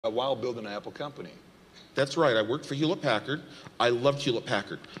while building an Apple company. That's right. I worked for Hewlett-Packard. I loved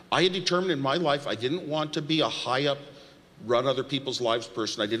Hewlett-Packard. I had determined in my life I didn't want to be a high-up, run other people's lives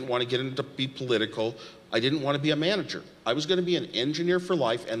person. I didn't want to get into be political. I didn't want to be a manager. I was going to be an engineer for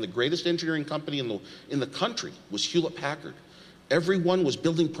life, and the greatest engineering company in the country was Hewlett-Packard. Everyone was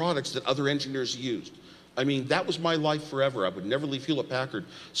building products that other engineers used. I mean, that was my life forever. I would never leave Hewlett-Packard.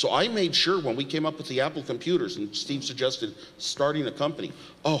 So I made sure when we came up with the Apple computers and Steve suggested starting a company,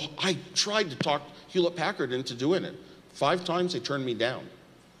 I tried to talk Hewlett-Packard into doing it. 5 times they turned me down.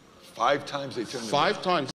 5 times they turned me down? 5 times.